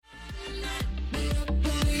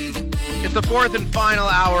It's the fourth and final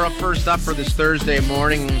hour of First Up for this Thursday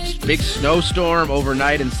morning. Big snowstorm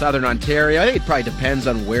overnight in southern Ontario. I think it probably depends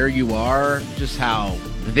on where you are, just how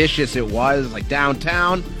vicious it was, like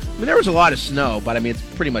downtown. I mean, there was a lot of snow, but I mean,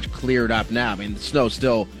 it's pretty much cleared up now. I mean, the snow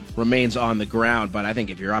still remains on the ground, but I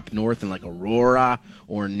think if you're up north in like Aurora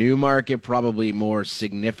or Newmarket, probably more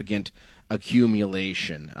significant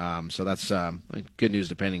accumulation. So that's good news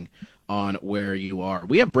depending on where you are.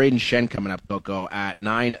 We have Brayden Schenn coming up, Coco, at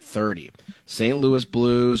 9:30. St. Louis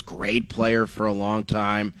Blues, great player for a long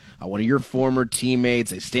time. One of your former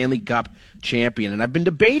teammates, a Stanley Cup champion. And I've been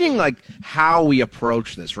debating like how we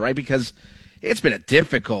approach this, right? Because it's been a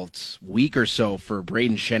difficult week or so for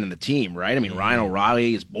Brayden Schenn and the team, right? I mean, Ryan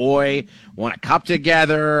O'Reilly, his boy, won a cup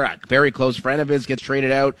together. A very close friend of his gets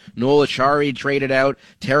traded out. Noel Acciari traded out.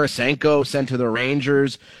 Tarasenko sent to the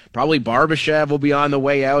Rangers. Probably Barbashev will be on the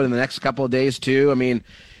way out in the next couple of days, too. I mean,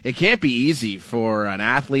 it can't be easy for an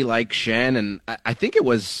athlete like Schenn. And I think it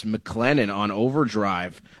was McLennan on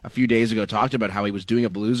Overdrive a few days ago talked about how he was doing a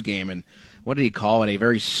Blues game. And what did he call it? A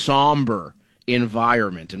very somber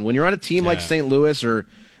environment. And when you're on a team like St. Louis, or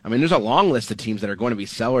I mean, there's a long list of teams that are going to be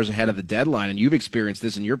sellers ahead of the deadline, and you've experienced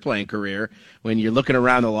this in your playing career when you're looking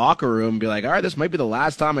around the locker room and be like, all right, this might be the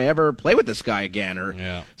last time I ever play with this guy again,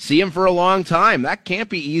 or see him for a long time. That can't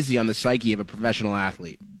be easy on the psyche of a professional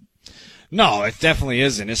athlete. No, it definitely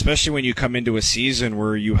isn't, especially when you come into a season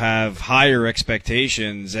where you have higher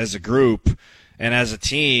expectations as a group and as a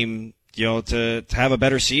team, you know, to have a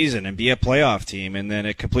better season and be a playoff team, and then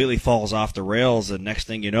it completely falls off the rails, and next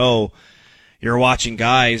thing you know, you're watching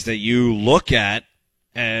guys that you look at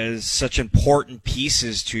as such important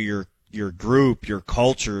pieces to your group, your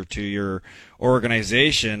culture, to your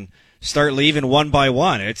organization, start leaving one by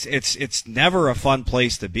one. It's never a fun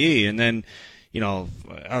place to be. And then, you know,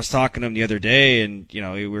 I was talking to him the other day, and you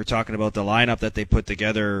know, we were talking about the lineup that they put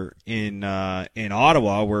together in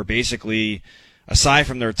Ottawa, where basically, aside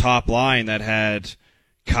from their top line that had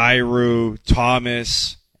Kyrou,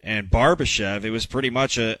 Thomas, and Barbashev, it was pretty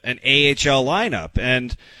much an AHL lineup.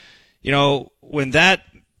 And, you know, when that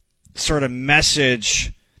sort of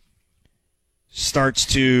message starts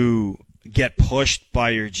to get pushed by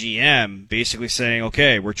your GM, basically saying,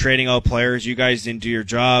 okay, we're trading out players, you guys didn't do your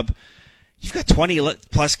job, you've got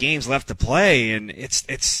 20-plus games left to play, and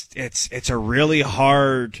it's a really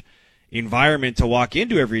hard environment to walk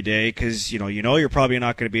into every day, because you know you're probably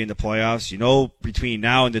not going to be in the playoffs. You know, between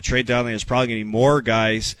now and the trade deadline, there's probably going to be more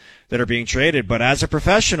guys that are being traded. But as a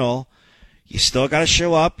professional, you still got to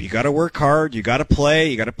show up. You got to work hard. You got to play.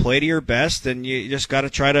 You got to play to your best, and you just got to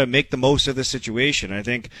try to make the most of the situation. I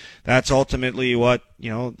think that's ultimately what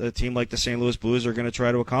a team like the St. Louis Blues are going to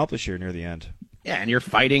try to accomplish here near the end. Yeah, and you're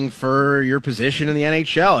fighting for your position in the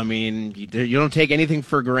NHL. I mean, you don't take anything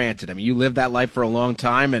for granted. I mean, you lived that life for a long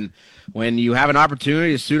time, and when you have an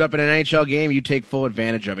opportunity to suit up in an NHL game, you take full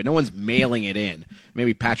advantage of it. No one's mailing it in.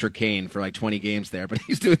 Maybe Patrick Kane for like 20 games there, but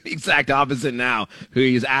he's doing the exact opposite now, who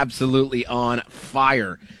he's absolutely on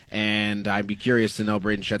fire. And I'd be curious to know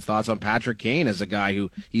Brayden Schenn's thoughts on Patrick Kane as a guy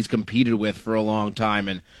who he's competed with for a long time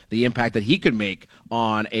and the impact that he could make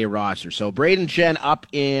on a roster. So Brayden Schenn up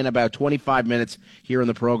in about 25 minutes here on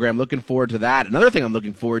the program. Looking forward to that. Another thing I'm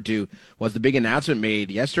looking forward to was the big announcement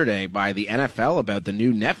made yesterday by the NFL about the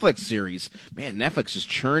new Netflix series. Man, Netflix is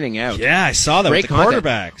churning out. Yeah, I saw that with the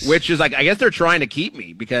quarterbacks. Which is like, I guess they're trying to keep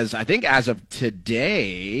me, because I think as of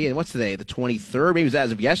today, and what's today, the 23rd, maybe it was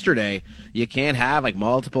as of yesterday, you can't have like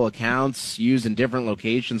multiple accounts used in different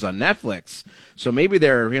locations on Netflix. So maybe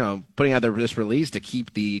they're, putting out this release to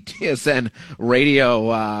keep the TSN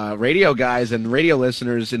radio guys and radio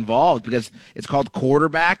listeners involved, because it's called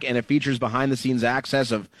Quarterback, and it features behind-the-scenes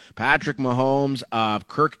access of Patrick Mahomes, of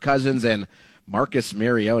Kirk Cousins, and Marcus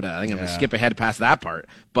Mariota. I think I'm going to skip ahead past that part.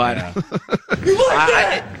 But you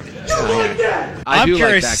like that?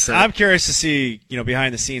 I'm curious to see,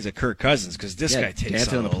 behind the scenes of Kirk Cousins, because this guy takes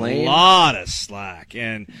on a the plane. lot of slack.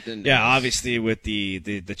 And obviously with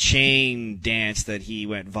the chain dance that he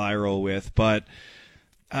went viral with. But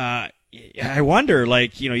I wonder,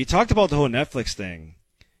 you talked about the whole Netflix thing,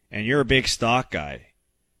 and you're a big stock guy.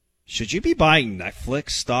 Should you be buying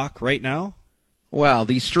Netflix stock right now? Well,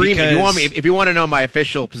 the streaming. If you want to know my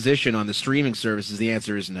official position on the streaming services, the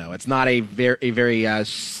answer is no. It's not a very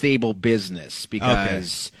stable business,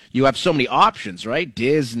 because you have so many options, right?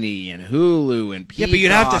 Disney and Hulu and Peacock. Yeah, but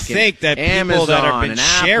you'd have to think that people that have been and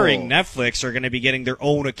sharing Apple. Netflix are going to be getting their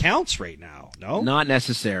own accounts right now. No, Not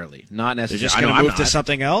necessarily. Not necessarily. they're just going to move to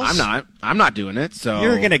something else. I'm not doing it. So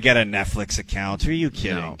you're going to get a Netflix account. Are you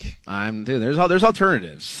kidding? No, there's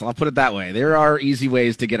alternatives. I'll put it that way. There are easy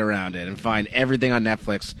ways to get around it and find everything on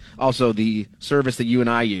Netflix. Also, the service that you and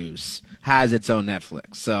I use has its own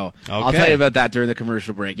Netflix. So I'll tell you about that during the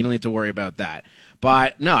commercial break. You don't need to worry about that.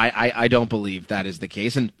 But no, I don't believe that is the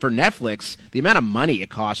case. And for Netflix, the amount of money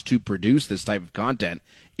it costs to produce this type of content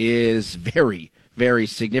is very, very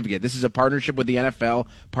significant. This is a partnership with the NFL,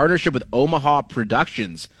 partnership with Omaha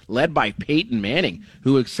Productions, led by Peyton Manning,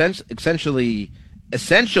 who essentially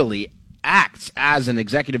acts as an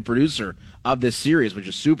executive producer of this series, which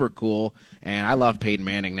is super cool. And I love Peyton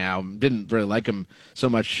Manning now. Didn't really like him so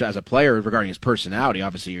much as a player regarding his personality.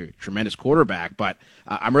 Obviously, you're a tremendous quarterback. But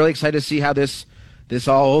I'm really excited to see how this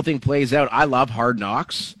whole thing plays out. I love Hard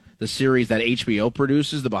Knocks, the series that HBO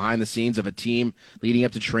produces, the behind the scenes of a team leading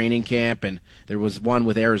up to training camp. And there was one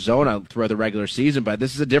with Arizona throughout the regular season, but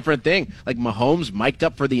this is a different thing. Like Mahomes mic'd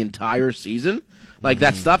up for the entire season. Like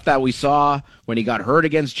that stuff that we saw when he got hurt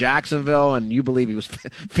against Jacksonville, and you believe he was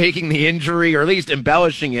faking the injury or at least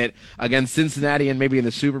embellishing it against Cincinnati and maybe in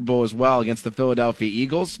the Super Bowl as well against the Philadelphia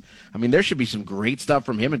Eagles. I mean, there should be some great stuff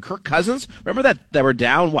from him. And Kirk Cousins, remember that they were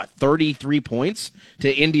down, 33 points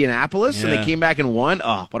to Indianapolis, and they came back and won?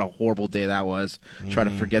 Oh, what a horrible day that was. Try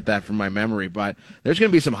to forget that from my memory. But there's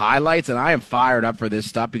going to be some highlights, and I am fired up for this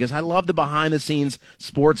stuff because I love the behind-the-scenes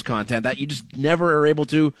sports content that you just never are able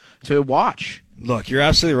to watch. Look, you're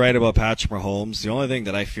absolutely right about Patrick Mahomes. The only thing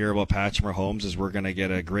that I fear about Patrick Mahomes is we're going to get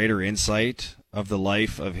a greater insight of the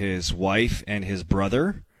life of his wife and his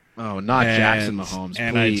brother. Oh, not Jackson Mahomes,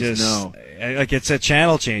 and please, no. It's a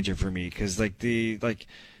channel changer for me because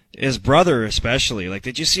his brother especially. Like,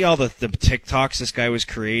 did you see all the TikToks this guy was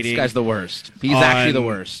creating? This guy's the worst. He's actually the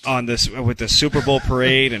worst. On this with the Super Bowl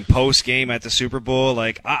parade and post game at the Super Bowl.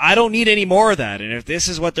 Like, I don't need any more of that. And if this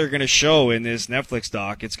is what they're going to show in this Netflix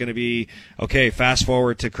doc, it's going to be okay. Fast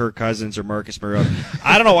forward to Kirk Cousins or Marcus Mariota.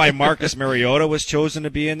 I don't know why Marcus Mariota was chosen to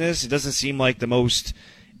be in this. It doesn't seem like the most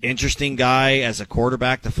interesting guy as a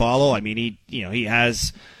quarterback to follow. I mean, he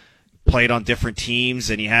has played on different teams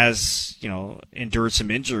and he has, endured some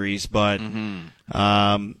injuries, but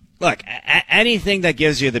look, anything that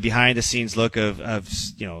gives you the behind the scenes look of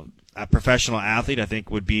a professional athlete, I think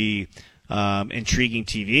would be intriguing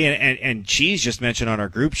TV. And Cheese just mentioned on our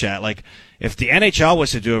group chat, like, if the NHL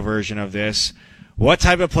was to do a version of this, what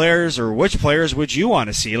type of players or which players would you want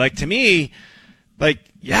to see? Like, to me,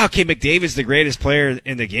 okay, McDavid's the greatest player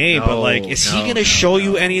in the game, but is he going to show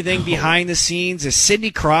you anything behind the scenes? Is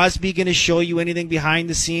Sidney Crosby going to show you anything behind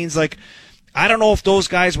the scenes? Like, I don't know if those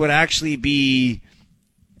guys would actually be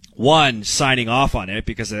signing off on it,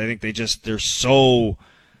 because I think they're so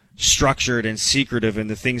structured and secretive in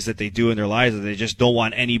the things that they do in their lives that they just don't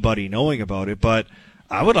want anybody knowing about it. But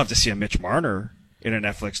I would love to see a Mitch Marner in a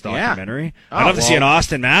Netflix documentary. Yeah. I'd love to see an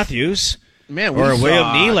Austin Matthews. Man, or a William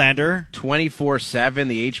Nylander. 24/7,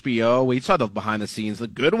 the HBO. We saw the behind the scenes. The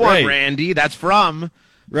good one, Randy. That's from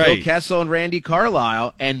Phil Kessel and Randy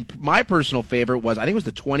Carlyle. And my personal favorite was, I think it was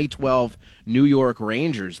the 2012 New York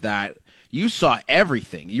Rangers, that you saw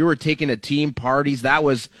everything. You were taking to team parties. That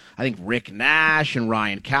was, I think, Rick Nash and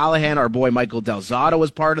Ryan Callahan. Our boy Michael Del Zotto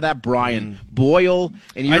was part of that. Brian Boyle.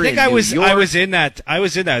 And I was in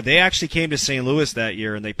that. They actually came to St. Louis that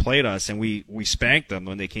year and they played us, and we spanked them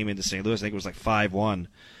when they came into St. Louis. I think it was like 5-1.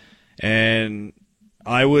 And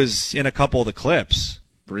I was in a couple of the clips.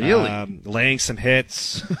 Really? Laying some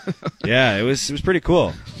hits. Yeah, it was pretty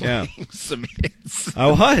cool. Yeah. Laying some hits. I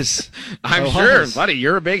was. I'm sure. Buddy,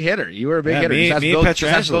 you're a big hitter. You were a big hitter. Me and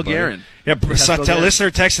Pietrangelo. Guerin. Yeah,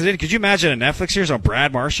 listener texted in, could you imagine a Netflix series on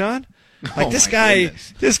Brad Marchand? Like, this guy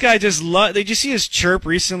just did you see his chirp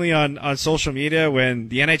recently on social media when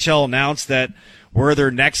the NHL announced that where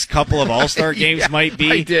their next couple of All-Star games might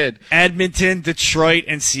be? I did. Edmonton, Detroit,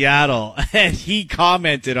 and Seattle. And he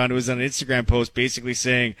commented on an Instagram post basically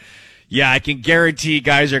saying, yeah, I can guarantee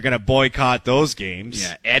guys are going to boycott those games.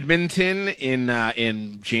 Yeah, Edmonton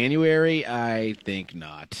in January, I think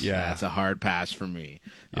not. Yeah. That's a hard pass for me.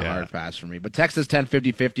 Hard pass for me. But text us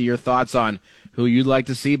 105050, your thoughts on who you'd like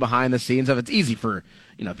to see behind the scenes of. It's easy for,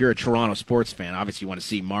 if you're a Toronto sports fan, obviously you want to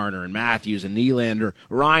see Marner and Matthews and Nylander,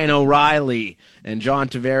 Ryan O'Reilly and John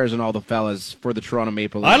Tavares and all the fellas for the Toronto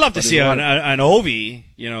Maple Leafs. I'd love to see an Ovi,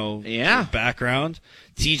 background.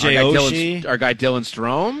 TJ Oshie. Our guy Dylan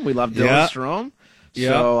Strome. We love Dylan Strome.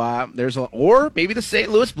 Yep. So or maybe the St.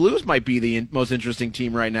 Louis Blues might be the most interesting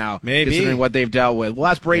team right now, maybe, considering what they've dealt with. We'll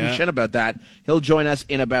ask Brayden Schenn about that. He'll join us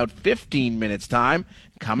in about 15 minutes' time.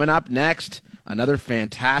 Coming up next, another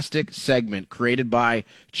fantastic segment created by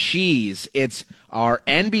Cheese. It's our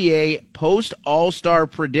NBA post-All-Star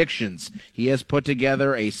predictions. He has put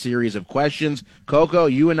together a series of questions. Coco,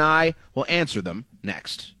 you and I will answer them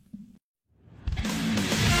next.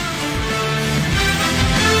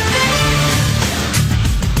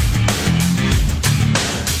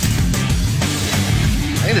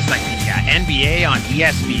 I think it's like the NBA on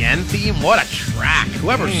ESPN theme. What a track.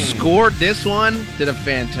 Whoever scored this one did a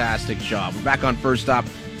fantastic job. We're back on First Up.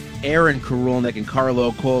 Aaron Karulnik and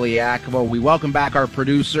Carlo Koliakovo. We welcome back our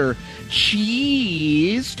producer,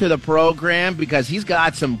 Cheese, to the program because he's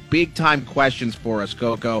got some big-time questions for us,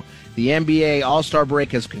 Coco. The NBA All-Star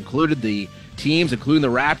break has concluded. The teams, including the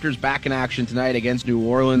Raptors, back in action tonight against New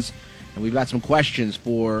Orleans. And we've got some questions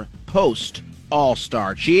for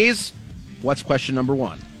post-All-Star. Cheese, what's question number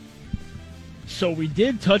one? So we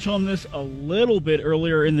did touch on this a little bit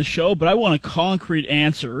earlier in the show, but I want a concrete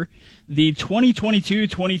answer. The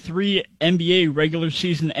 2022-23 NBA regular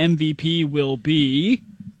season MVP will be...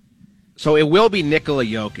 So it will be Nikola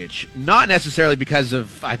Jokic. Not necessarily because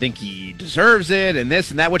of, I think he deserves it and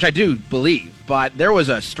this and that, which I do believe. But there was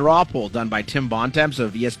a straw poll done by Tim Bontemps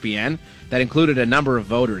of ESPN that included a number of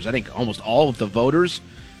voters. I think almost all of the voters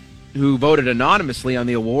who voted anonymously on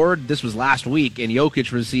the award. This was last week, and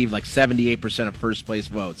Jokic received like 78% of first-place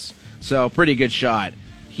votes. So pretty good shot.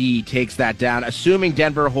 He takes that down, assuming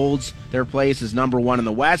Denver holds their place as number one in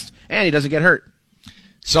the West, and he doesn't get hurt.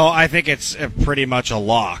 So I think it's pretty much a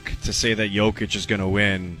lock to say that Jokic is going to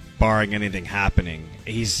win, barring anything happening.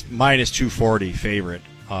 He's minus 240 favorite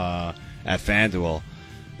at FanDuel.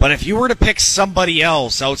 But if you were to pick somebody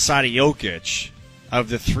else outside of Jokic, of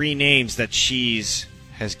the three names that Cheese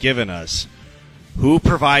has given us, who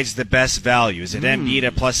provides the best value? Is it Embiid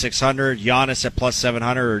at plus 600, Giannis at plus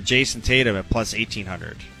 700, or Jason Tatum at plus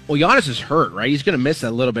 1800? Well, Giannis is hurt, right? He's going to miss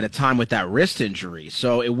a little bit of time with that wrist injury,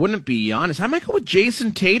 so it wouldn't be Giannis. I might go with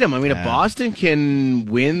Jason Tatum. I mean, if Boston can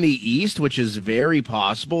win the East, which is very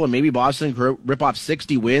possible, and maybe Boston can rip off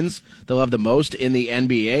 60 wins, they'll have the most in the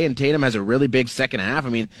NBA, and Tatum has a really big second half. I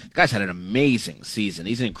mean, the guy's had an amazing season.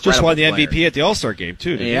 He's an incredible Just won the player. MVP at the All-Star game,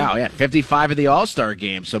 too, didn't he? Yeah, 55 at the All-Star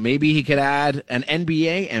game, so maybe he could add an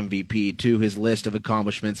NBA MVP to his list of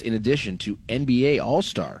accomplishments in addition to NBA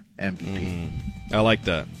All-Star MVP. I like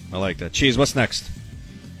that. Cheese, what's next?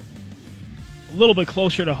 A little bit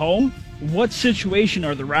closer to home. What situation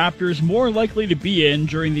are the Raptors more likely to be in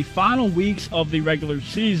during the final weeks of the regular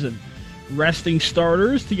season? Resting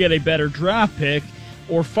starters to get a better draft pick,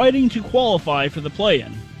 or fighting to qualify for the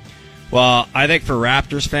play-in? Well, I think for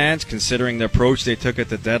Raptors fans, considering the approach they took at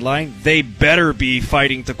the deadline, they better be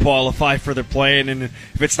fighting to qualify for the play-in. And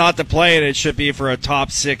if it's not the play-in, it should be for a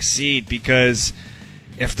top 6 seed, because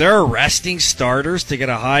if they're resting starters to get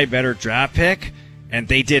a high, better draft pick, and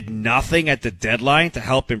they did nothing at the deadline to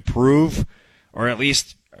help improve or at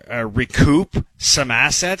least recoup some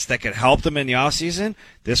assets that could help them in the offseason,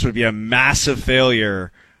 this would be a massive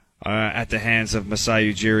failure at the hands of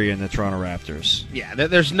Masai Ujiri and the Toronto Raptors. Yeah,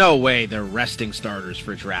 there's no way they're resting starters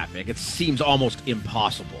for draft pick. It seems almost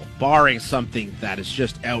impossible. Barring something that is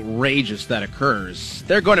just outrageous that occurs,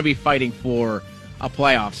 they're going to be fighting for a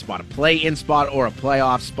playoff spot, a play-in spot or a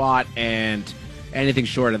playoff spot, and anything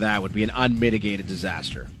short of that would be an unmitigated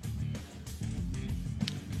disaster.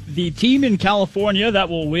 The team in California that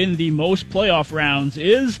will win the most playoff rounds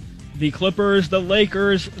is the Clippers, the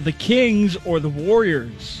Lakers, the Kings, or the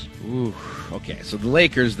Warriors. Ooh, okay, so the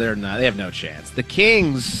Lakers, they have no chance. The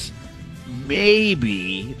Kings,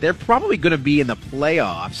 maybe. They're probably going to be in the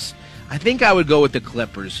playoffs. I think I would go with the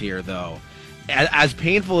Clippers here, though. As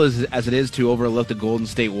painful as it is to overlook the Golden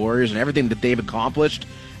State Warriors and everything that they've accomplished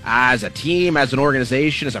as a team, as an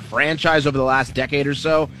organization, as a franchise over the last decade or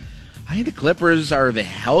so, I think the Clippers are the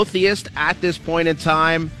healthiest at this point in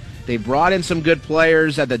time. They brought in some good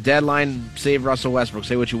players at the deadline, save Russell Westbrook,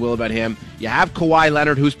 say what you will about him. You have Kawhi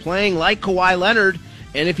Leonard, who's playing like Kawhi Leonard,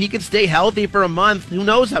 and if he can stay healthy for a month, who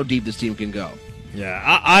knows how deep this team can go. Yeah,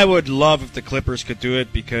 I would love if the Clippers could do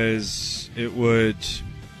it, because it would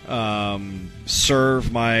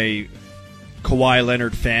serve my Kawhi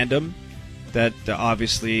Leonard fandom that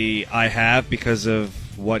obviously I have because of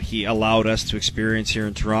what he allowed us to experience here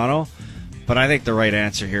in Toronto. But I think the right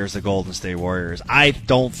answer here is the Golden State Warriors. I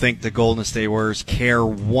don't think the Golden State Warriors care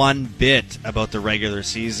one bit about the regular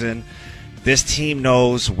season. This team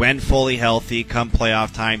knows when fully healthy, come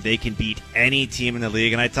playoff time, they can beat any team in the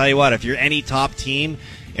league. And I tell you what, if you're any top team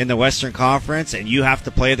in the Western Conference and you have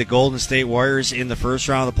to play the Golden State Warriors in the first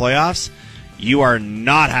round of the playoffs, you are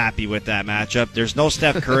not happy with that matchup. There's no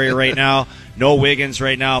Steph Curry right now, no Wiggins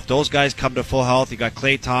right now. If those guys come to full health, you got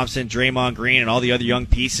Klay Thompson, Draymond Green, and all the other young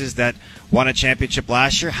pieces that won a championship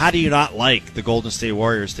last year. How do you not like the Golden State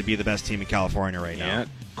Warriors to be the best team in California right now?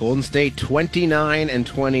 Golden State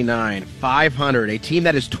 29-29, 500. A team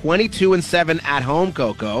that is 22-7 at home,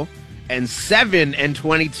 Coco, and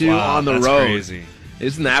 7-22 on the road. Crazy.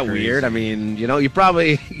 Isn't that weird? I mean, you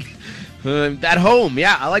probably at home.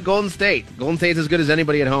 Yeah, I like Golden State. Golden State's as good as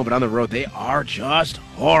anybody at home, but on the road, they are just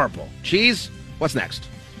horrible. Cheese, what's next?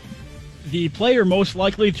 The player most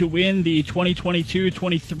likely to win the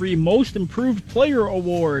 2022-23 Most Improved Player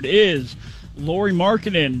Award is Lauri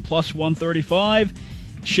Markkanen, plus 135,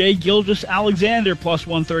 Shai Gilgeous-Alexander, plus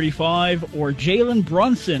 135, or Jalen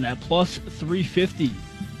Brunson at plus 350.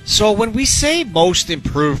 So when we say most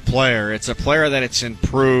improved player, it's a player that it's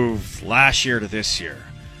improved last year to this year.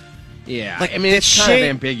 Yeah, I mean, it's kind of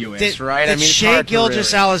ambiguous, right? Did Shai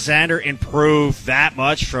Gilgeous-Alexander improve that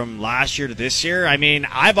much from last year to this year? I mean,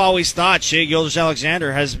 I've always thought Shai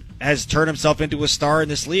Gilgeous-Alexander has turned himself into a star in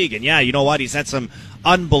this league. And, yeah, you know what? He's had some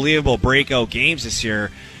unbelievable breakout games this year.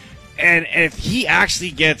 And if he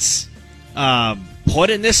actually gets put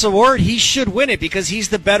in this award, he should win it because he's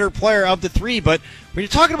the better player of the three. But when you're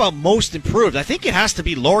talking about most improved, I think it has to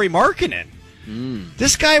be Lauri Markkanen.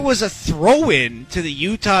 This guy was a throw-in to the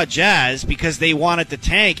Utah Jazz because they wanted to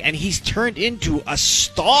tank, and he's turned into a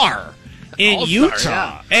star in All-star,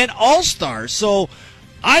 Utah. An all-star. So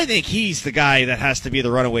I think he's the guy that has to be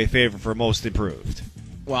the runaway favorite for most improved.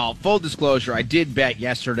 Well, full disclosure, I did bet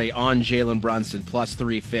yesterday on Jalen Brunson plus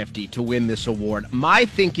 350 to win this award. My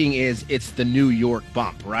thinking is it's the New York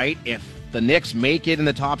bump, right? If the Knicks make it in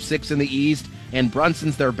the top 6 in the East and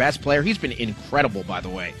Brunson's their best player, he's been incredible, by the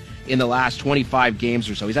way, in the last 25 games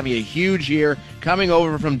or so. He's having a huge year, coming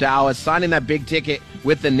over from Dallas, signing that big ticket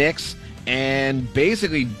with the Knicks, and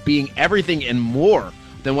basically being everything and more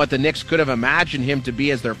than what the Knicks could have imagined him to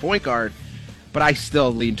be as their point guard. But I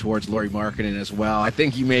still lean towards Lauri Markkanen as well. I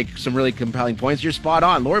think you make some really compelling points. You're spot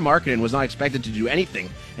on. Lauri Markkanen was not expected to do anything,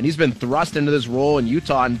 and he's been thrust into this role in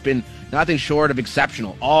Utah and been nothing short of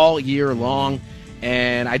exceptional all year long.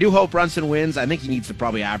 And I do hope Brunson wins. I think he needs to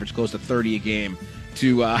probably average close to 30 a game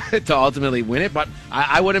to ultimately win it. But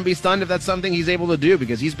I wouldn't be stunned if that's something he's able to do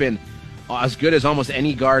because he's been as good as almost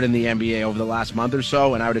any guard in the NBA over the last month or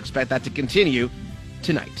so, and I would expect that to continue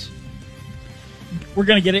tonight. We're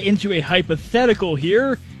going to get into a hypothetical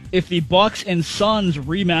here. If the Bucks and Suns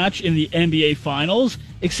rematch in the NBA Finals,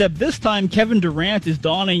 except this time Kevin Durant is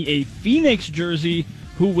donning a Phoenix jersey,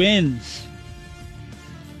 who wins?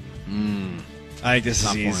 I think this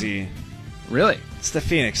is easy. Really? It's the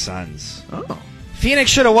Phoenix Suns. Oh.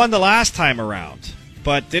 Phoenix should have won the last time around.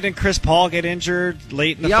 But didn't Chris Paul get injured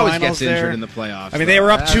late in the finals? He always gets there? injured in the playoffs. I mean, they were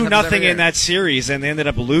up 2-0 in that series, and they ended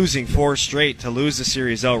up losing 4 straight to lose the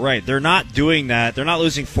series outright. They're not doing that. They're not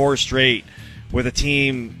losing 4 straight with a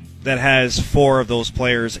team that has 4 of those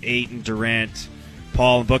players, Ayton, Durant,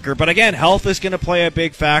 Paul, and Booker. But again, health is going to play a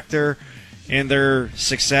big factor in their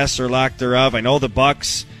success or lack thereof. I know the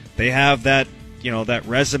Bucks, they have that, that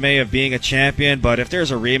resume of being a champion, but if there's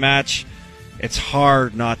a rematch, it's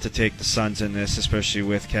hard not to take the Suns in this, especially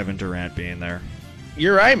with Kevin Durant being there.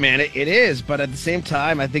 You're right, man. It is, but at the same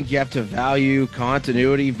time, I think you have to value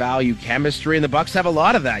continuity, value chemistry, and the Bucks have a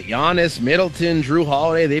lot of that. Giannis, Middleton, Drew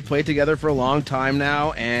Holiday, they played together for a long time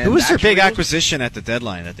now. And who was their big acquisition at the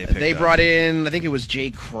deadline that they picked They up? brought in, I think it was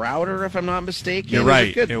Jay Crowder, if I'm not mistaken. You're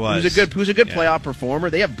right. It was. Who's a good playoff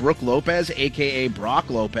performer. They have Brook Lopez, a.k.a.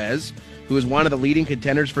 Brock Lopez, who is one of the leading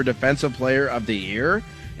contenders for Defensive Player of the Year.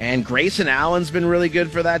 And Grayson Allen's been really good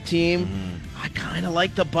for that team. I kind of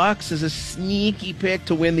like the Bucks as a sneaky pick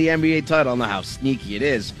to win the NBA title. I don't know how sneaky it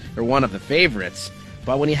is. They're one of the favorites.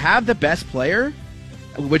 But when you have the best player,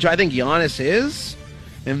 which I think Giannis is,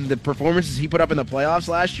 and the performances he put up in the playoffs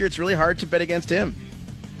last year, it's really hard to bet against him.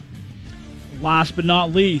 Last but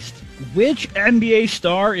not least, which NBA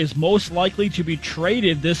star is most likely to be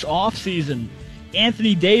traded this offseason?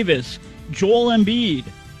 Anthony Davis, Joel Embiid,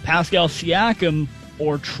 Pascal Siakam,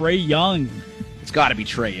 or Trae Young? It's got to be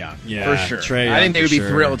Trae Young, yeah, for sure. Trae Young, I think they would be sure.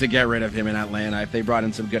 thrilled to get rid of him in Atlanta if they brought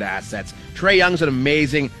in some good assets. Trae Young's an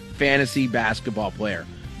amazing fantasy basketball player.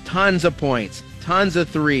 Tons of points, tons of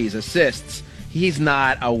threes, assists. He's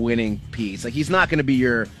not a winning piece. Like, he's not going to be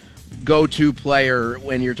your go-to player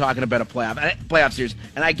when you're talking about a playoff series.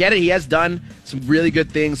 And I get it, he has done some really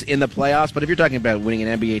good things in the playoffs, but if you're talking about winning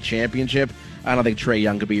an NBA championship, I don't think Trae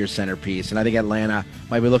Young could be your centerpiece. And I think Atlanta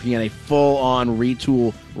might be looking at a full-on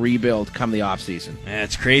retool rebuild come the offseason. Yeah,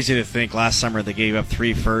 it's crazy to think last summer they gave up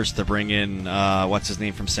 3 firsts to bring in, what's his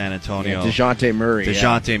name from San Antonio? DeJounte Murray.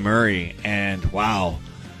 DeJounte Murray. And, wow,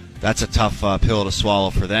 that's a tough pill to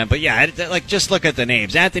swallow for them. But, yeah, just look at the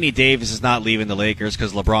names. Anthony Davis is not leaving the Lakers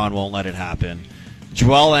because LeBron won't let it happen.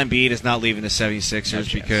 Joel Embiid is not leaving the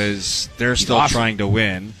 76ers because they're still trying to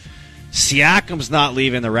win. Siakam's not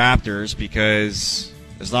leaving the Raptors because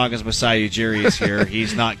as long as Masai Ujiri is here,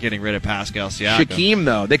 he's not getting rid of Pascal Siakam. Shaquem,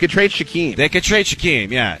 though. They could trade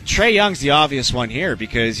Shaquem. Yeah. Trae Young's the obvious one here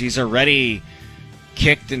because he's already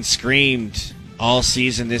kicked and screamed all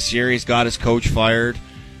season this year. He's got his coach fired,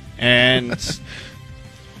 and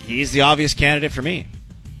he's the obvious candidate for me.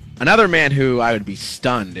 Another man who I would be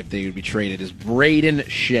stunned if they would be traded is Brayden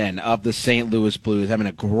Schenn of the St. Louis Blues, having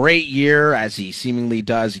a great year as he seemingly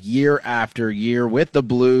does year after year with the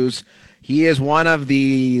Blues. He is one of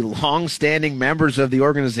the long-standing members of the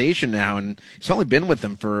organization now, and he's only been with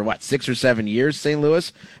them for, 6 or 7 years, St.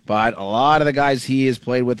 Louis? But a lot of the guys he has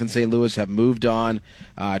played with in St. Louis have moved on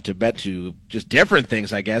to just different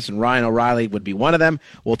things, I guess, and Ryan O'Reilly would be one of them.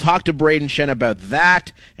 We'll talk to Brayden Schenn about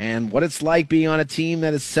that and what it's like being on a team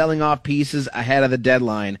that is selling off pieces ahead of the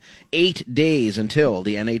deadline. 8 days until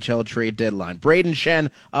the NHL trade deadline. Brayden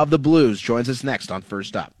Schenn of the Blues joins us next on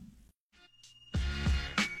First Up.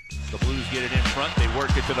 The Blues get it in front. They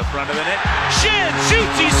work it to the front of the net. Schenn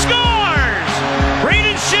shoots. He scores!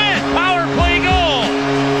 Brayden Schenn, power play goal.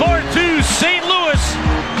 4-2 St. Louis.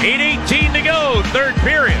 8:18 to go, third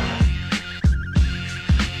period.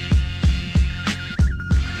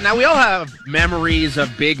 Now, we all have memories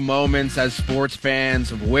of big moments as sports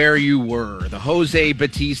fans of where you were. The Jose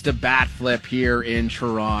Bautista bat flip here in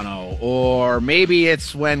Toronto. Or maybe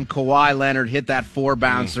it's when Kawhi Leonard hit that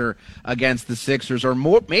 4-bouncer against the Sixers. Or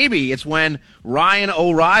maybe it's when Ryan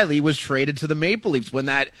O'Reilly was traded to the Maple Leafs. When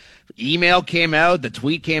that email came out, the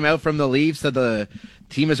tweet came out from the Leafs that the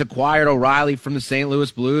team has acquired O'Reilly from the St.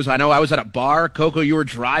 Louis Blues. I know I was at a bar. Coco, you were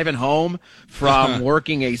driving home from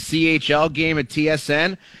working a CHL game at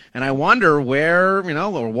TSN, and I wonder where,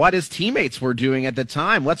 or what his teammates were doing at the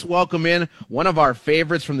time. Let's welcome in one of our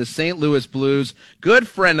favorites from the St. Louis Blues, good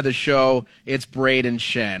friend of the show. It's Brayden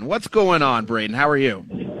Schenn. What's going on, Brayden? How are you?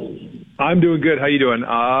 I'm doing good. How you doing?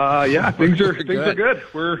 Things are good.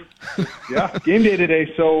 We're game day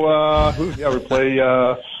today. So we play.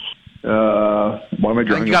 Why am I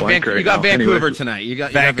drawing a blank right now? You got Vancouver tonight. You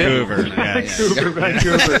got Vancouver. Vancouver.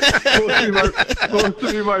 Supposed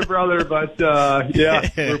to be my brother, but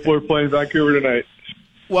we're playing Vancouver tonight.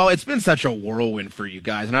 Well, it's been such a whirlwind for you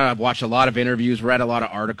guys. And I've watched a lot of interviews, read a lot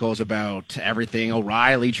of articles about everything.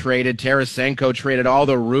 O'Reilly traded, Tarasenko traded, all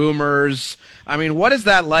the rumors. I mean, what is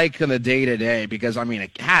that like in the day-to-day? Because,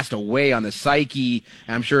 it has to weigh on the psyche.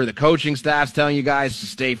 I'm sure the coaching staff's telling you guys to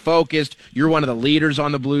stay focused. You're one of the leaders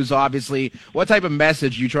on the Blues, obviously. What type of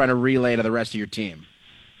message are you trying to relay to the rest of your team?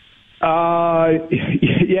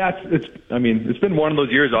 It's been one of those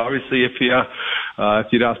years. Obviously, if you'd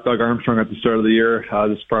asked Doug Armstrong at the start of the year,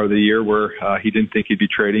 this part of the year where he didn't think he'd be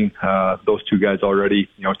trading those two guys already,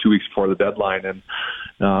 2 weeks before the deadline, and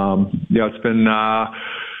it's been,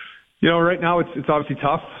 right now it's obviously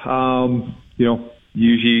tough.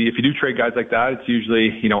 Usually if you do trade guys like that, it's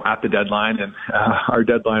usually at the deadline, and our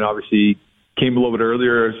deadline obviously came a little bit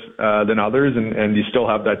earlier than others, and you still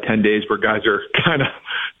have that 10 days where guys are kind of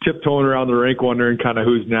tiptoeing around the rink wondering kind of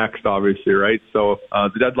who's next, obviously, right? So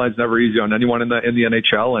the deadline's never easy on anyone in the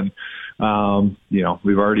NHL, and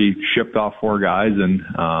we've already shipped off 4 guys, and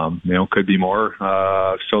could be more,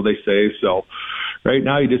 so they say. So right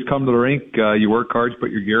now you just come to the rink, you work hard, you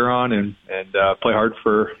put your gear on, and play hard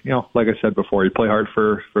for, like I said before, you play hard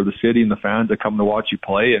for the city and the fans that come to watch you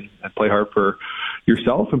play, and play hard for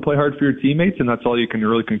yourself and play hard for your teammates, and that's all you can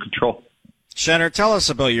really control. Schenner, tell us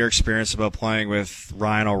about your experience about playing with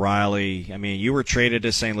Ryan O'Reilly. I mean, you were traded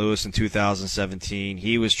to St. Louis in 2017.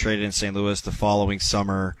 He was traded in St. Louis the following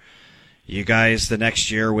summer. You guys the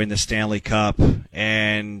next year win the Stanley Cup,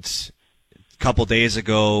 and a couple days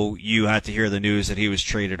ago you had to hear the news that he was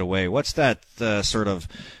traded away. What's that sort of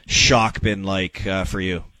shock been like for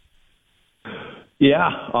you?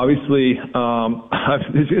 Yeah, obviously,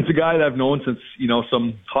 it's a guy that I've known since,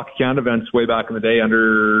 some Hockey Canada events way back in the day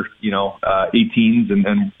under, 18s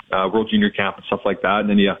and World Junior Camp and stuff like that. And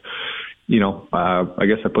then, I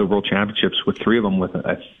guess I played World Championships with 3 of them with him,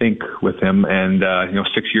 and,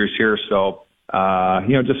 6 years here. So,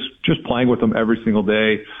 just playing with him every single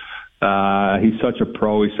day, He's such a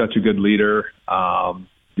pro. He's such a good leader.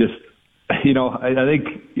 Just, I think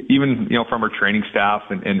even, from our training staff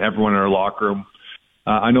and everyone in our locker room,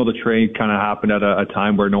 I know the trade kind of happened at a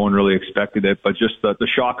time where no one really expected it, but just the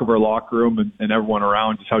shock of our locker room and everyone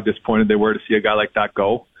around, just how disappointed they were to see a guy like that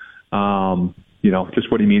go.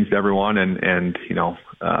 Just what he means to everyone and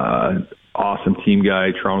awesome team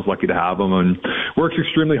guy. Toronto's lucky to have him and works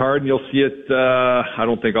extremely hard, and you'll see it. I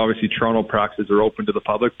don't think obviously Toronto practices are open to the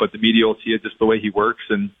public, but the media will see it just the way he works.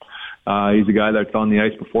 And he's a guy that's on the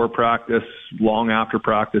ice before practice, long after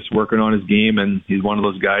practice, working on his game, and he's one of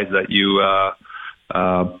those guys that he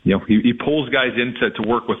pulls guys in to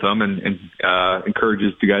work with them and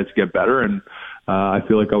encourages the guys to get better. And I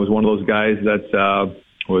feel like I was one of those guys that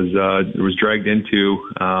was dragged into,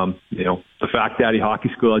 the Fact Daddy Hockey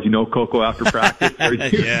School, as you know, Coco, after practice,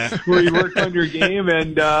 where you worked on your game,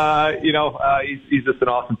 and he's just an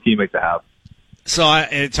awesome teammate to have. So,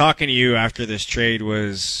 talking to you after this trade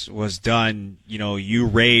was done, you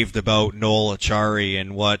raved about Noel Acciari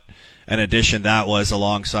and what an addition that was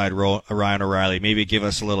alongside Ryan O'Reilly. Maybe give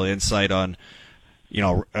us a little insight on,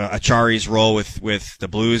 Acciari's role with the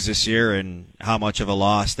Blues this year and how much of a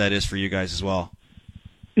loss that is for you guys as well.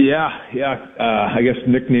 Yeah. I guess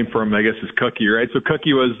nickname for him, is Cookie, right? So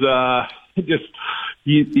Cookie was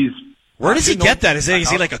he's. Where does he get that? Is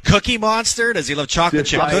he like a cookie monster? Does he love chocolate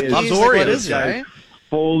chip cookies? Loves Oreos, what is it? Right?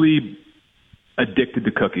 Fully addicted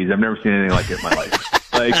to cookies. I've never seen anything like it in my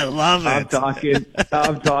life. Like, I love it.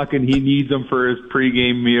 I'm talking. He needs them for his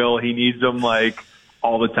pregame meal. He needs them like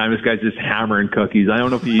all the time. This guy's just hammering cookies. I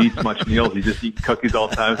don't know if he eats much meals. He just eats cookies all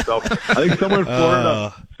the time. So I think someone in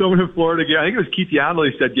Florida, I think it was Keith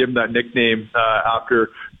Yandle, said give him that nickname after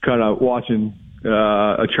kind of watching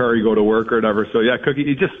Acciari go to work or whatever. So yeah, Cookie,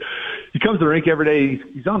 he comes to the rink every day.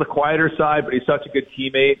 He's on the quieter side, but he's such a good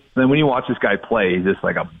teammate. And then when you watch this guy play, he's just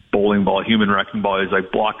like a bowling ball, human wrecking ball. He's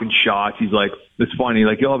like blocking shots. He's like, it's funny.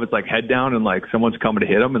 Like he'll have his like head down and like someone's coming to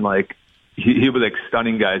hit him, and like he was like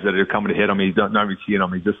stunning guys that are coming to hit him. He's not even seeing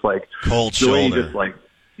him. He's just like cold shoulder.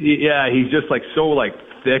 He's just like so like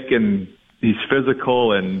thick, and he's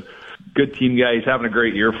physical and good team guy. He's having a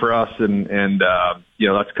great year for us, and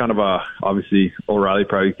that's kind of obviously O'Reilly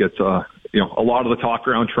probably gets a lot of the talk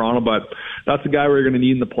around Toronto, but that's a guy we're going to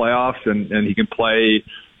need in the playoffs, and he can play,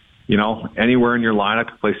 anywhere in your lineup,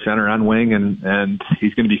 can play center and wing, and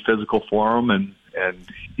he's going to be physical for him, and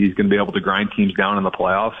he's going to be able to grind teams down in the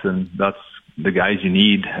playoffs, and that's the guys you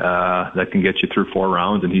need that can get you through 4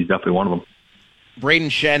 rounds, and he's definitely one of them. Brayden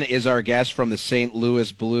Schenn is our guest from the St.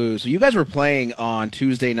 Louis Blues. So you guys were playing on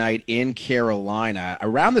Tuesday night in Carolina,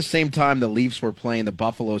 around the same time the Leafs were playing the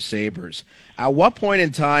Buffalo Sabres. At what point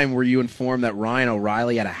in time were you informed that Ryan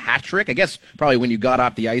O'Reilly had a hat trick? I guess probably when you got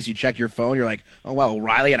off the ice, you checked your phone, you're like, oh, well,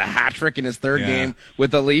 O'Reilly had a hat trick in his third game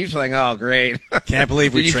with the Leafs. Like, oh, great. Can't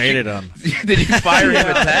believe we traded him. Did you fire him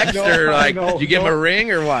a text did you give him a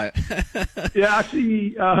ring or what? Yeah,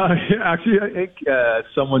 actually, I think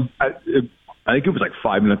someone... I think it was like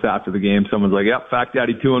 5 minutes after the game. Someone's like, "Yep, Fact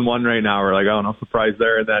Daddy 2-1 right now." We're like, "Oh, no surprise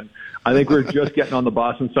there." And then I think we're just getting on the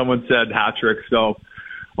bus, and someone said hat trick. So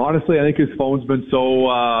honestly, I think his phone's been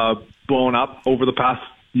so blown up over the past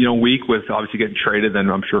week with obviously getting traded.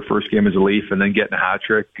 Then I'm sure first game as a Leaf, and then getting a hat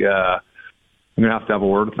trick. I'm going to have a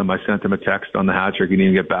word with him. I sent him a text on the hat trick. He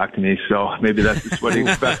didn't get back to me. So maybe that's just what he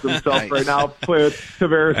expects himself right now, play with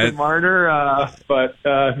Tavares and Marner. But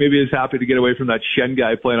maybe he's happy to get away from that Schenn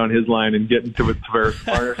guy playing on his line and get into Tavares and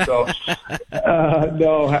Marner. So,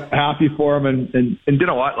 no, happy for him. And you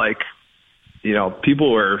know what? Like,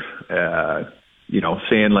 people were,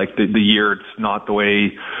 saying like the year, it's not the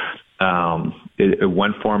way it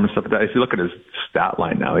went for him and stuff like that. If you look at his stat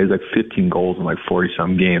line now, he's like 15 goals in like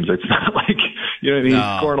 40-some games. It's not like, he's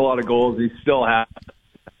scored a lot of goals. He still has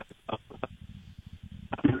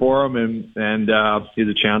for him, and he has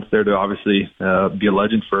a chance there to obviously be a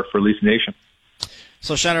legend for Leafs Nation.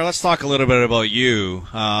 So, Shannon, let's talk a little bit about you.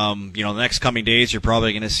 The next coming days, you're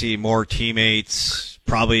probably going to see more teammates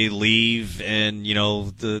probably leave, and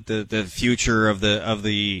the future of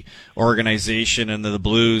the organization and the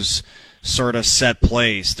Blues sort of set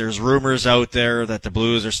place. There's rumors out there that the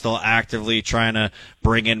Blues are still actively trying to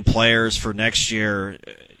bring in players for next year.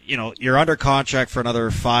 You're under contract for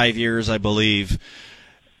another 5 years, I believe.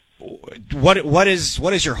 What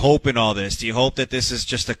is your hope in all this? Do you hope that this is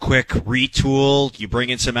just a quick retool? You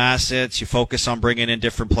bring in some assets, you focus on bringing in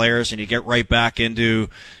different players, and you get right back into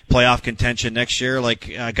playoff contention next year? Like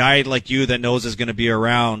a guy like you that knows is going to be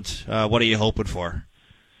around, what are you hoping for?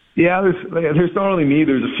 Yeah, there's not only me.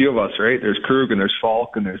 There's a few of us, right? There's Krug and there's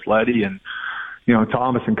Falk and there's Leddy, and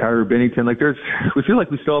Thomas and Kyrie Binnington. We feel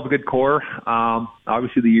like we still have a good core.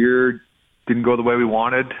 Obviously the year didn't go the way we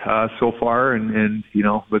wanted so far, and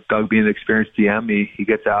with Doug being an experienced GM, he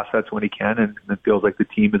gets assets when he can, and it feels like the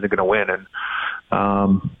team isn't going to win. And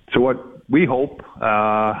so what we hope,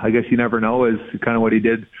 I guess you never know, is kind of what he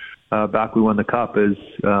did back when we won the Cup. Is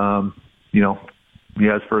he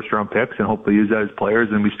has first-round picks, and hopefully use that as players,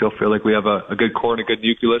 and we still feel like we have a good core and a good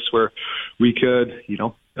nucleus where we could,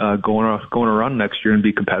 go on a run next year and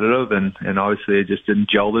be competitive. And obviously it just didn't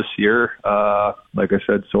gel this year, like I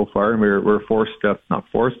said, so far. And we're forced to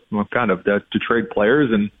trade players.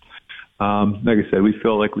 And like I said, we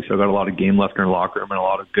feel like we still got a lot of game left in our locker room and a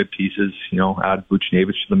lot of good pieces, add Buchnevich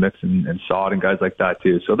to the mix and Saad and guys like that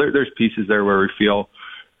too. So there's pieces there where we feel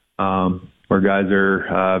where guys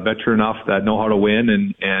are veteran enough that know how to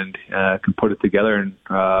win and can put it together. And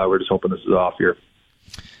we're just hoping this is off year.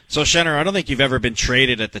 So, Schenner, I don't think you've ever been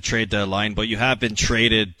traded at the trade deadline, but you have been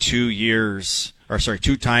traded 2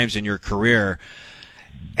 times in your career.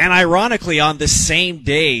 And ironically, on the same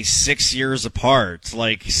day, 6 years apart,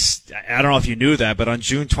 I don't know if you knew that, but on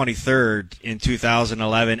June 23rd in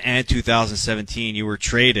 2011 and 2017, you were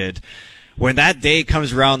traded. When that day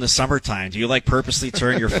comes around in the summertime, do you purposely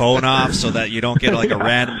turn your phone off so that you don't get a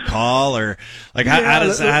random call, or how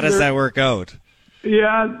does that work out?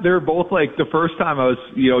 Yeah, they were both the first time I was,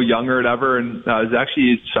 younger or whatever, and it was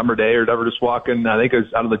actually summer day or whatever, just walking. I think I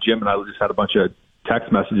was out of the gym and I just had a bunch of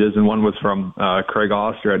text messages, and one was from Craig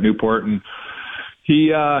Oster at Newport, and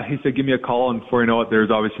he said, give me a call, and before you know it,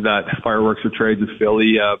 there's obviously that fireworks of trades with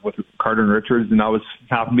Philly with Carter and Richards, and I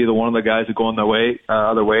happened to be one of the guys that going the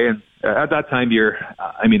other way, and at that time of year,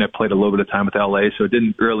 I played a little bit of time with LA, so it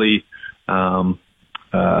didn't really, I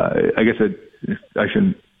guess I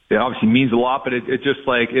shouldn't. It obviously means a lot, but it's just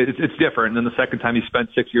it's different. And then the second time he spent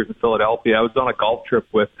 6 years in Philadelphia, I was on a golf trip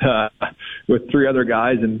with 3 other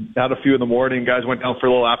guys and had a few in the morning. Guys went down for a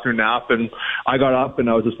little afternoon nap, and I got up and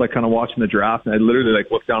I was just kind of watching the draft, and I literally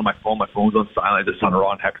looked down at my phone. My phone was on silent. I just saw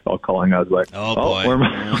Ron Hextall calling. I was like, oh boy, where am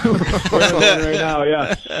I right now?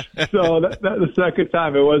 Yeah. So that the second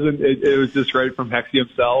time it wasn't. It was just right from Hexy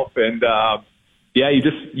himself, and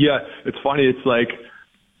it's funny. It's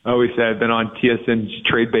I always say I've been on TSN's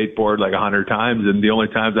trade bait board 100 times, and the only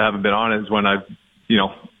times I haven't been on it is when I've,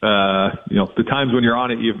 the times when you're on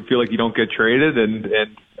it, you feel like you don't get traded, and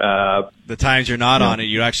the times you're not on it,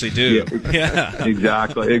 you actually do. Yeah.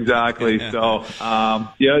 Exactly. So,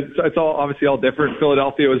 it's all obviously all different.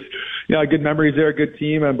 Philadelphia was, good memories there, good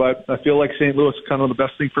team, but I feel like St. Louis is kind of the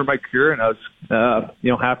best thing for my career, and I was,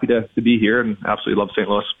 happy to be here and absolutely love St.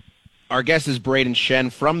 Louis. Our guest is Brayden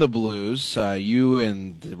Schenn from the Blues. You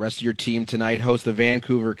and the rest of your team tonight host the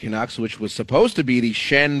Vancouver Canucks, which was supposed to be the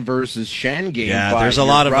Schenn versus Schenn game. Yeah, there's a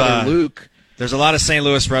lot of Luke. There's a lot of St.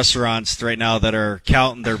 Louis restaurants right now that are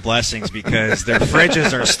counting their blessings because their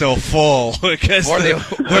fridges are still full. Or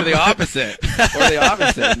the opposite.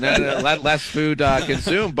 Less food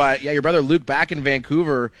consumed. But yeah, your brother Luke back in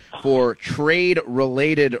Vancouver for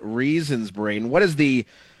trade-related reasons. Brayden, what is the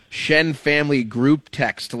Schenn family group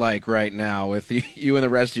text like right now with you and the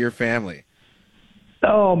rest of your family?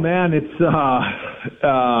 Oh man, it's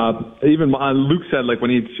even Luke said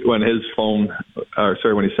when his phone,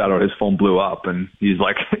 when he sat out, his phone blew up, and he's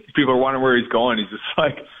like, people are wondering where he's going. He's just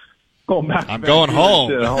oh man, I'm going home.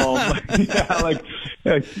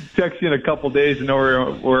 Text you in a couple days to know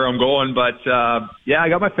where I'm going. But I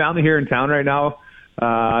got my family here in town right now.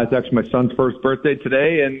 It's actually my son's first birthday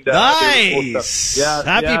today, and nice.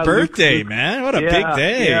 Happy birthday, Luke, man! What a big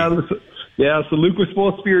day. So Luke was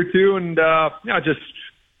supposed to be here too, and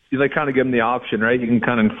you kind of give him the option, right? You can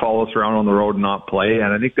kind of follow us around on the road and not play,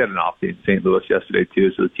 and I think they had an off day in St. Louis yesterday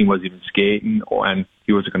too, so the team wasn't even skating, and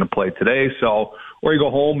he wasn't going to play today. So, or you go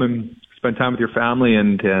home and spend time with your family,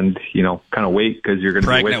 and kind of wait because you're going to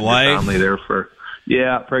be with your family there for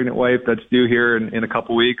pregnant wife that's due here in a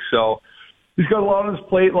couple weeks. So he's got a lot on his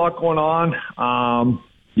plate, a lot going on.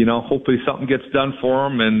 Hopefully something gets done for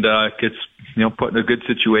him and gets put in a good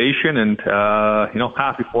situation, and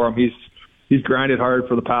happy for him. He's grinded hard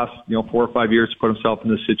for the past 4 or 5 years to put himself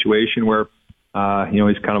in this situation where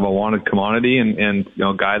he's kind of a wanted commodity and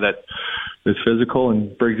a guy that is physical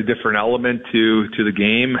and brings a different element to the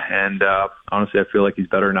game. And honestly, I feel like he's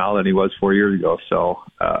better now than he was 4 years ago. So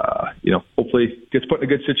hopefully gets put in a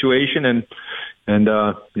good situation and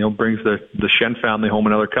brings the Schenn family home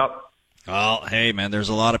another cup. Well, hey, man, there's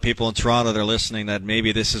a lot of people in Toronto that are listening that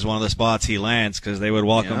maybe this is one of the spots he lands because they would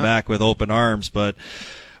welcome him back with open arms, but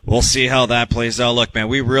we'll see how that plays out. Look, man,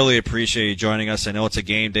 we really appreciate you joining us. I know it's a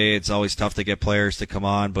game day. It's always tough to get players to come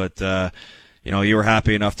on, but you were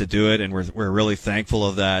happy enough to do it, and we're really thankful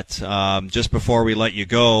of that. Just before we let you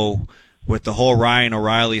go, with the whole Ryan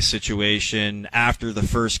O'Reilly situation, after the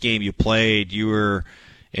first game you played, you were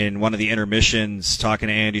in one of the intermissions talking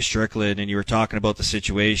to Andy Strickland, and you were talking about the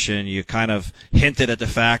situation. You kind of hinted at the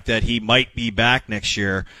fact that he might be back next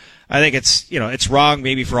year. I think it's wrong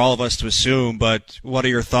maybe for all of us to assume, but what are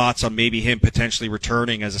your thoughts on maybe him potentially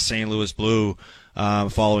returning as a St. Louis Blue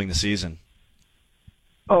following the season?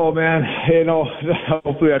 Oh man,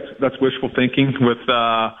 hopefully that's wishful thinking with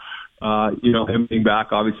him being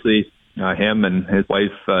back. Obviously, him and his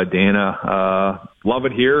wife Dana love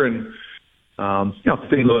it here, and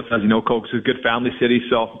St. Louis, as you know, Coke is a good family city.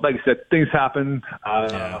 So, like I said, things happen.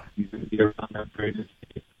 He's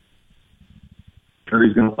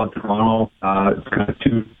going to love Toronto. It's kind of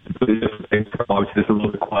two completely different things. Obviously, this is a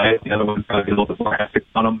little bit quiet. The other one's probably a little bit more hectic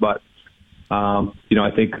on him. But,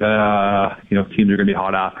 I think, teams are going to be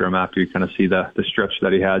hot after him after you kind of see the stretch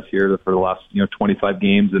that he has here for the last, 25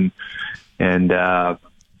 games and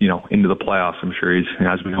into the playoffs. I'm sure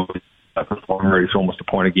as we know, he's a performer. He's almost a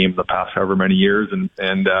point a game in the past however many years. And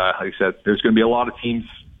like I said, there's going to be a lot of teams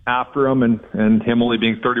after him. And him only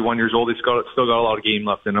being 31 years old, he's still got a lot of game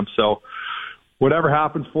left in him. So, whatever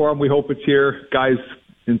happens for him, we hope it's here. Guys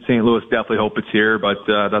in St. Louis definitely hope it's here, but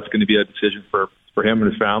that's going to be a decision for him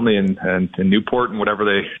and his family and Newport and whatever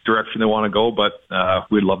direction they want to go. But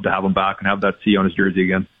we'd love to have him back and have that C on his jersey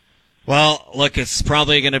again. Well, look, it's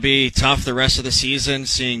probably going to be tough the rest of the season,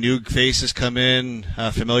 seeing new faces come in,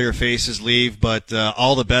 familiar faces leave, but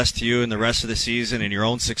all the best to you in the rest of the season and your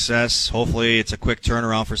own success. Hopefully it's a quick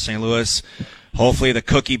turnaround for St. Louis. Hopefully the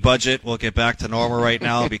cookie budget will get back to normal right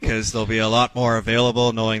now because there'll be a lot more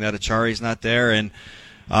available knowing that Achari's not there. And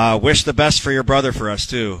wish the best for your brother for us,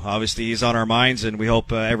 too. Obviously, he's on our minds, and we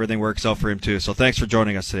hope everything works out for him, too. So thanks for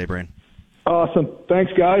joining us today, Brain. Awesome.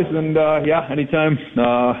 Thanks, guys. And, anytime.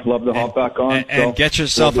 Love to hop back on. And get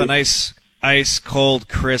yourself a nice ice-cold,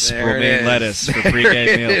 crisp romaine lettuce for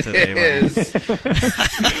pregame meal today.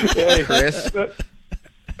 Hey, crisp.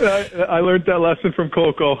 I learned that lesson from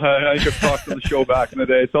Coco. I could talk to the show back in the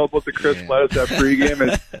day. It's all about the crisp lettuce at pregame,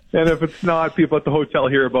 and if it's not, people at the hotel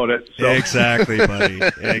hear about it. So. Exactly, buddy.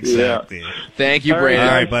 Exactly. Yeah. Thank you, Braden.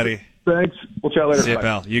 All right, buddy. Thanks. We'll chat later. See you,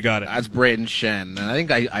 pal. You got it. That's Braden Shen. And I think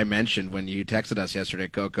I mentioned when you texted us yesterday,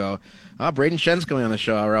 Coco, Braden Shen's coming on the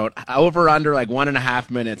show. I wrote over under like 1.5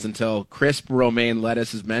 minutes until crisp romaine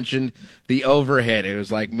lettuce is mentioned. The overhit, it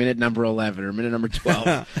was like minute number 11 or minute number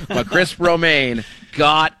 12. But crisp romaine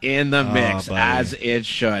got in the mix as it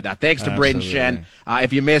should. Thanks to Braden Shen.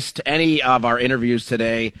 If you missed any of our interviews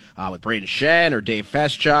today with Braden Shen or Dave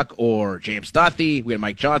Feschuk or James Duthie, we had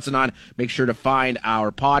Mike Johnson on. Make sure to find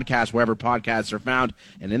our podcast wherever podcasts are found.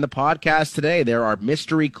 And in the podcast today, there are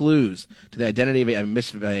mystery clues to the identity of a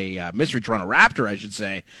mystery Toronto Raptor, I should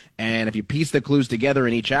say. And if you piece the clues together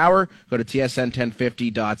in each hour, go to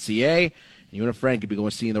tsn1050.ca. And you and a friend could be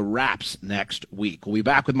going seeing the Raps next week. We'll be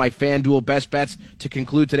back with my FanDuel best bets to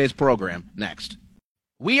conclude today's program next.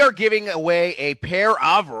 We are giving away a pair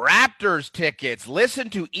of Raptors tickets.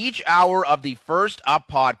 Listen to each hour of the First Up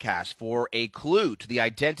podcast for a clue to the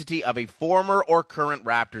identity of a former or current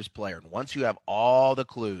Raptors player. And once you have all the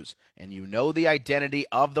clues and you know the identity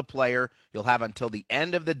of the player, you'll have until the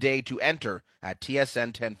end of the day to enter at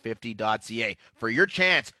tsn1050.ca for your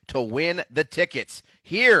chance to win the tickets.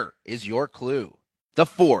 Here is your clue. The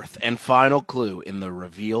fourth and final clue in the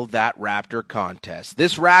Reveal That Raptor contest.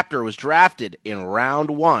 This Raptor was drafted in round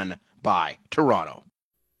 1 by Toronto.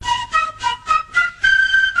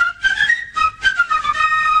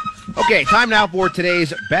 Okay, time now for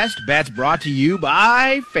today's best bets brought to you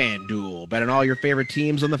by FanDuel. Bet on all your favorite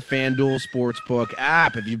teams on the FanDuel Sportsbook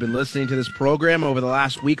app. If you've been listening to this program over the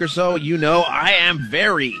last week or so, you know I am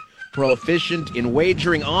very proficient in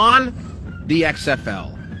wagering on the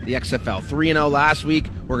XFL. The XFL 3-0 last week.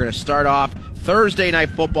 We're going to start off Thursday Night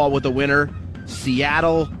Football with the winner,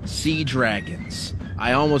 Seattle Sea Dragons.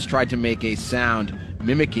 I almost tried to make a sound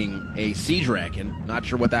mimicking a sea dragon. Not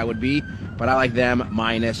sure what that would be, but I like them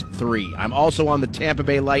 -3. I'm also on the Tampa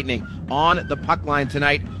Bay Lightning on the puck line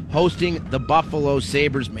tonight, hosting the Buffalo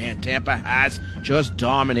Sabres. Man, Tampa has just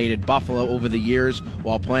dominated Buffalo over the years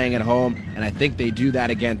while playing at home, and I think they do that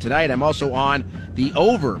again tonight. I'm also on the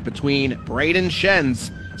over between Braden Shen's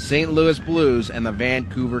St. Louis Blues and the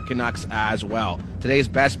Vancouver Canucks as well. Today's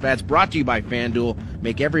best bets brought to you by FanDuel.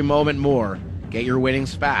 Make every moment more. Get your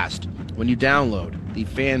winnings fast when you download the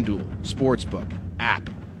FanDuel Sportsbook app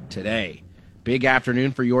today. Big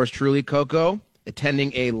afternoon for yours truly, Coco,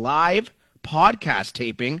 attending a live podcast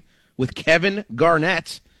taping with Kevin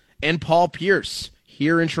Garnett and Paul Pierce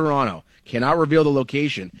here in Toronto. Cannot reveal the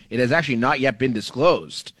location. It has actually not yet been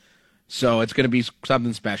disclosed. So it's going to be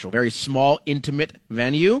something special. Very small, intimate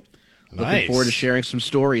venue. Nice. Looking forward to sharing some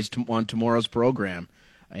stories on tomorrow's program.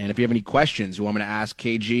 And if you have any questions you want me to ask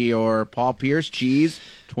KG or Paul Pierce, Cheese,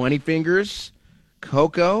 20 Fingers,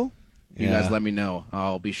 Coco, you guys let me know.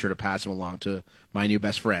 I'll be sure to pass them along to my new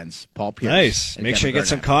best friends, Paul Pierce. Nice. and Make Kevin sure you get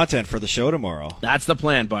some Garnett. content for the show tomorrow. That's the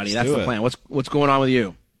plan, buddy. Let's That's do the it. plan. What's going on with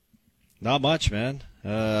you? Not much, man.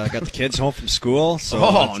 I got the kids home from school, so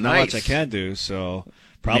Oh, that's not nice. much I can do. So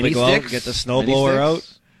probably Mini go out and sticks? get the Mini snowblower out.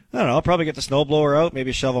 sticks? I don't know. I'll probably get the snowblower out,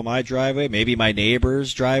 maybe shovel my driveway, maybe my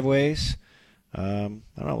neighbors' driveways. I don't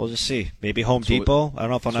know. We'll just see. Maybe Home Depot. I don't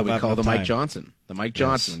know if I'll So have we call the enough Mike time. Johnson. The Mike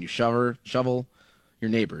Johnson. When you shovel your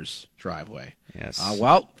neighbor's driveway. Yes.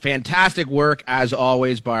 Well, fantastic work as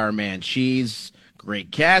always by our man Cheese.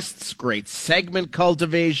 Great guests, great segment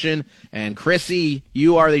cultivation, and Chrissy,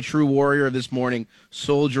 you are the true warrior this morning,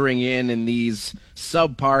 soldiering in these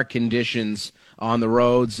subpar conditions on the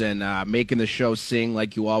roads and making the show sing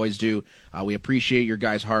like you always do. We appreciate your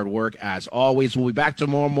guys' hard work as always. We'll be back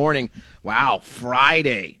tomorrow morning. Wow,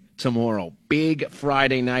 Friday tomorrow. Big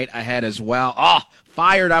Friday night ahead as well. Oh,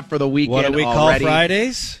 fired up for the weekend What do we already. call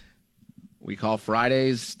Fridays? We call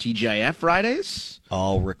Fridays TGIF Fridays.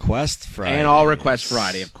 All Request Friday. And All Request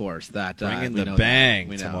Friday, of course. That Bringing we the know bang that.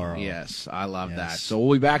 We know. tomorrow. Yes, I love that. Yes. So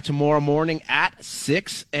we'll be back tomorrow morning at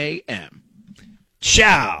 6 a.m.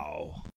 Ciao.